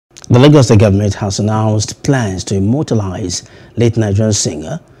The Lagos State government has announced plans to immortalize late Nigerian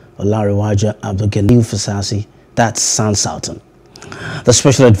singer Olanrewaju Abdul-Ganiu Fasasi, that's Sound Sultan. The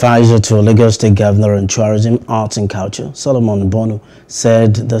special advisor to Lagos State Governor on Tourism, Arts and Culture, Solomon Bono,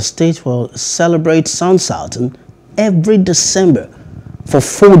 said the state will celebrate Sound Sultan every December for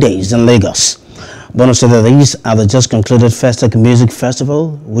 4 days in Lagos. Bono said that these are the just concluded Festac Music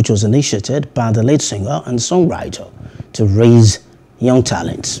Festival, which was initiated by the late singer and songwriter to raise young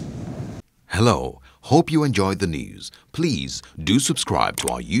talents. Hello, hope you enjoyed the news. Please do subscribe to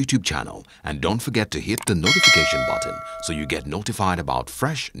our YouTube channel and don't forget to hit the notification button so you get notified about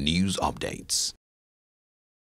fresh news updates.